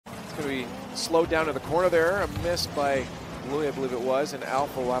going to be slowed down to the corner there. A miss by Louis, I believe it was, and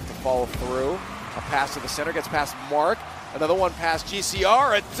Alpha will have to follow through. A pass to the center, gets past Mark. Another one past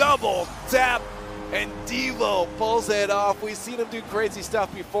GCR, a double tap, and Devo pulls it off. We've seen him do crazy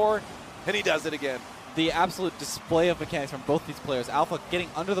stuff before, and he does it again. The absolute display of mechanics from both these players. Alpha getting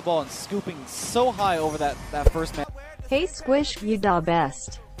under the ball and scooping so high over that first man. Hey Squish, you da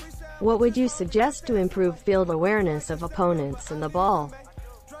best. What would you suggest to improve field awareness of opponents and the ball?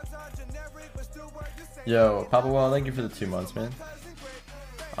 Yo, Papa Well, thank you for the 2 months, man.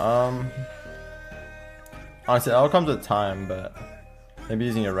 Honestly, it all comes with time, but maybe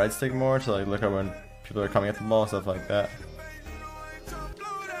using your right stick more to like look at when people are coming at the ball, stuff like that.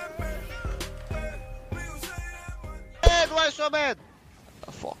 Why so bad?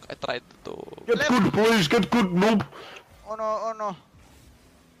 Oh, fuck, I tried to... Get good, boys, get good, noob! Oh no, oh no.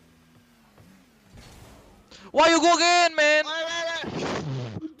 Why you go again, man?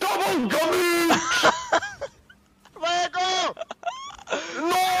 Double gummy! Where go?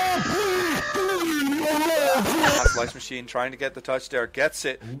 No, please! Slice machine trying to get the touch there, gets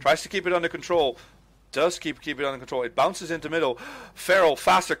it, tries to keep it under control. Does keep it under control. It bounces into middle. Farrell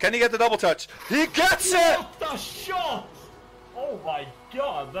faster. Can he get the double touch? He gets it! What a shot! Oh my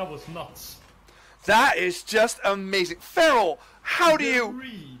god, that was nuts. That is just amazing. Farrell, how do you...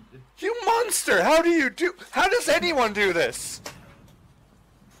 You monster! How does anyone do this?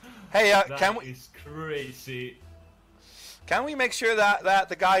 Hey, can we... That is crazy. Can we make sure that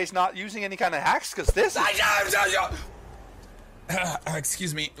the guy is not using any kind of hacks? Because this is...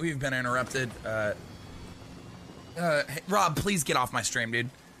 Excuse me, we've been interrupted. Hey, Rob, please get off my stream,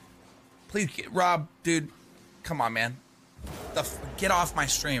 dude. Please, Rob, dude, come on, man. Get off my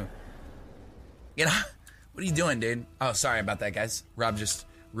stream. Get off. What are you doing, dude? Oh, sorry about that, guys. Rob just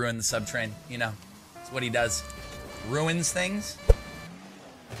ruined the sub train. You know, it's what he does. Ruins things.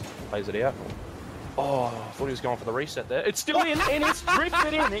 Plays it out. Oh, I thought he was going for the reset there. It's still in, and it's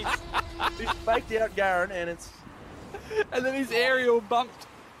drifted in. He's faked out Garen, and it's... And then he's aerial bumped.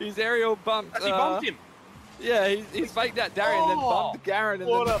 He's aerial bumped. Has he bumped him? Yeah, he's faked out Darian, then bumped Garen. And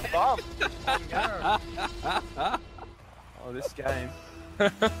what then... a bump! Garen. Oh, this game.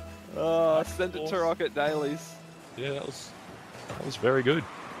 Oh, sent it to Rocket Dailies. Yeah, that was very good.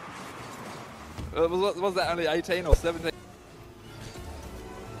 Was that only 18 or 17?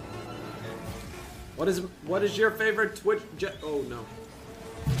 What is your favorite Twitch? Oh no!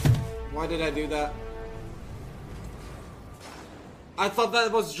 Why did I do that? I thought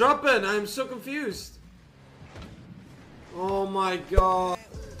that was dropping. I'm so confused. Oh my god!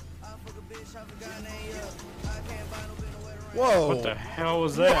 Whoa! What the hell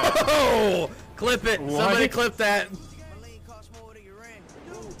was that? Whoa! Clip it! What? Somebody clip that!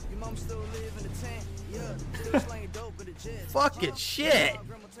 Fucking shit!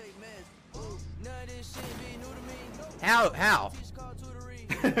 How?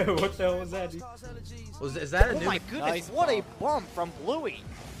 What the hell was that? Is that a new? Oh my goodness! What a bump from Bluey!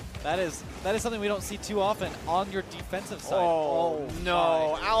 That is something we don't see too often on your defensive side. Oh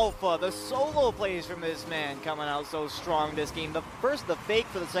no, Alpha, the solo plays from this man coming out so strong this game. The fake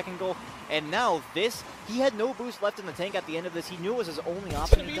for the second goal, and now this. He had no boost left in the tank at the end of this. He knew it was his only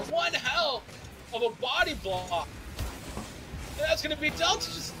option. It's going to be one hell of a body block. And that's going to be Delta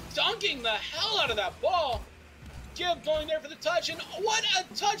just dunking the hell out of that ball. Gibb going there for the touch, and what a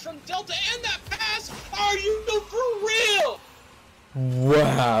touch from Delta, and that pass. Are you for real?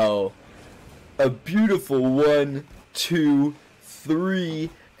 Wow. A beautiful 1, 2, 3,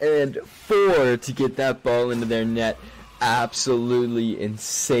 and 4 to get that ball into their net. Absolutely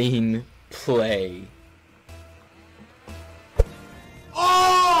insane play.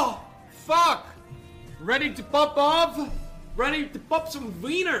 Oh! Fuck! Ready to pop off? Ready to pop some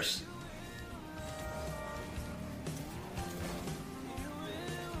wieners?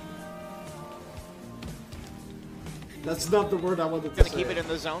 That's not the word I wanted to say. Gonna keep it in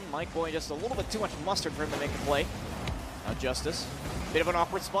the zone. Mike Boy just a little bit too much mustard for him to make a play. Now Justice. Bit of an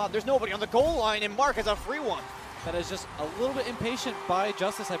awkward spot. There's nobody on the goal line, and Mark has a free one. That is just a little bit impatient by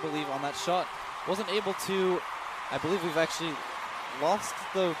Justice, I believe, on that shot. Wasn't able to... I believe we've actually lost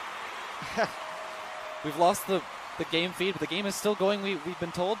the... we've lost the game feed, but the game is still going, we've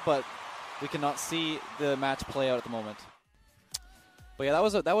been told, but we cannot see the match play out at the moment. But yeah,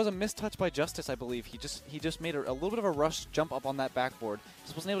 that was a missed touch by Justice, I believe. He just made a little bit of a rush jump up on that backboard.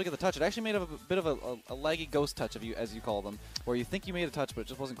 Just wasn't able to get the touch. It actually made a bit of a laggy ghost touch, as you call them, where you think you made a touch, but it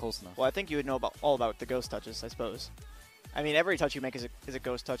just wasn't close enough. Well, I think you would know all about the ghost touches, I suppose. I mean, every touch you make is a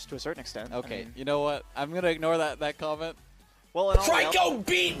ghost touch to a certain extent. Okay, I mean, you know what? I'm gonna ignore that comment. Well, Trico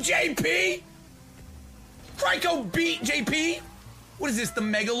beat JP. Trico beat JP. What is this, the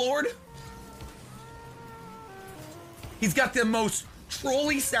Megalord? He's got the most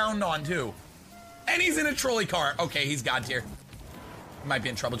trolley sound on, too. And he's in a trolley car. Okay, he's God tier. He might be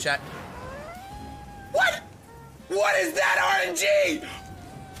in trouble, chat. What? What is that RNG?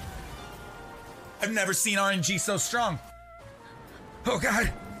 I've never seen RNG so strong. Oh,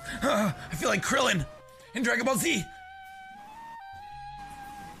 God. I feel like Krillin in Dragon Ball Z.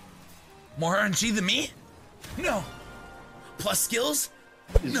 More RNG than me? No. Plus skills?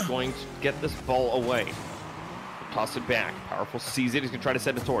 Is going to get this ball away. Toss it back. Powerful sees it. He's going to try to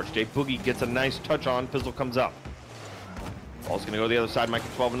send a torch. J Boogie gets a nice touch on. Fizzle comes up. Ball's going to go to the other side. Michael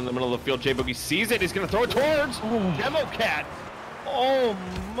 12 in the middle of the field. J Boogie sees it. He's going to throw it towards Demo Cat.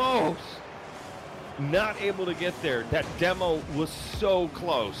 Almost. Not able to get there. That demo was so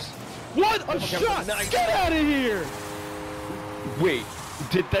close. What a shot! Get out of here! Wait,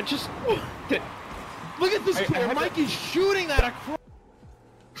 did that just... Look at this player. Mike is shooting that across.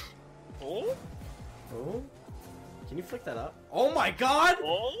 Oh? Oh? Can you flick that up? Oh my god!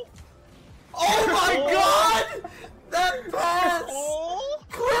 Oh? Oh my god! That pass! Oh?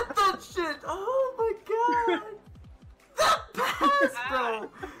 Clip that shit! Oh my god! That pass, bro!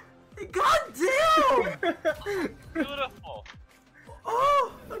 God damn! Beautiful.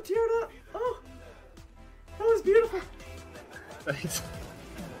 Oh, I teared up. Oh, that was beautiful. Thanks.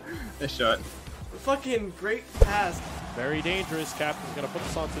 Nice shot. Fucking great pass. Very dangerous. Captain's going to put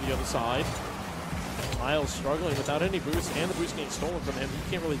this onto the other side. Miles struggling without any boost, and the boost getting stolen from him.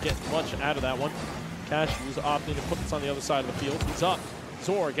 He can't really get much out of that one. Cashews opting to put this on the other side of the field. He's up.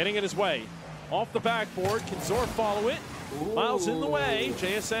 Zor getting in his way. Off the backboard. Can Zor follow it? Ooh. Miles in the way.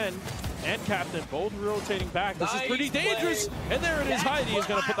 JSN and Captain both rotating back. This is pretty dangerous. And there it is. Heidi is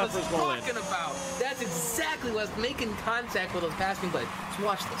going to put that first goal in. About. That's exactly what's making contact with those passing blades. Just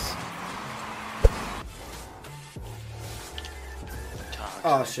watch this.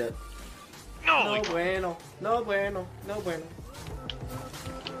 Oh shit. No, no bueno. No bueno. No bueno.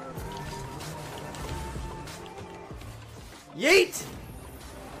 Yeet!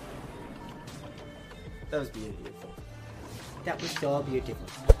 That was beautiful. That was so beautiful.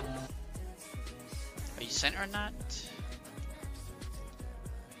 Are you centering that?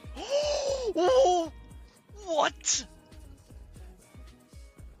 Oh! What?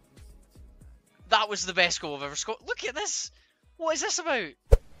 That was the best goal I've ever scored. Look at this! What is this about?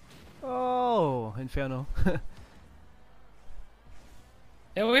 Oh, Inferno.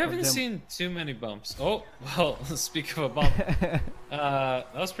 Yeah, we haven't seen too many bumps. Oh, well, speak of a bump.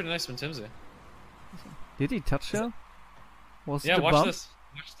 That was pretty nice from Timsy. Did he touch her? Was yeah, it a watch bump? this.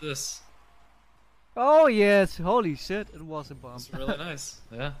 Watch this. Oh yes, holy shit, it was a bump. It's really nice,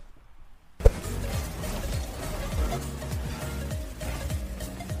 yeah.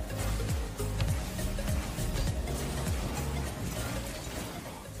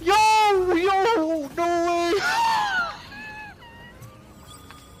 Yo, no way!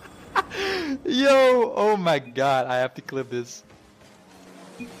 Yo, oh my god, I have to clip this.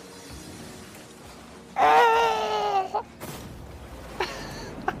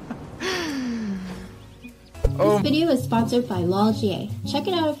 This video is sponsored by LOLGA. Check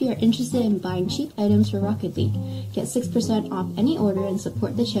it out if you're interested in buying cheap items for Rocket League. Get 6% off any order and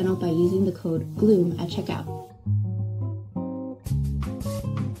support the channel by using the code GLOOM at checkout.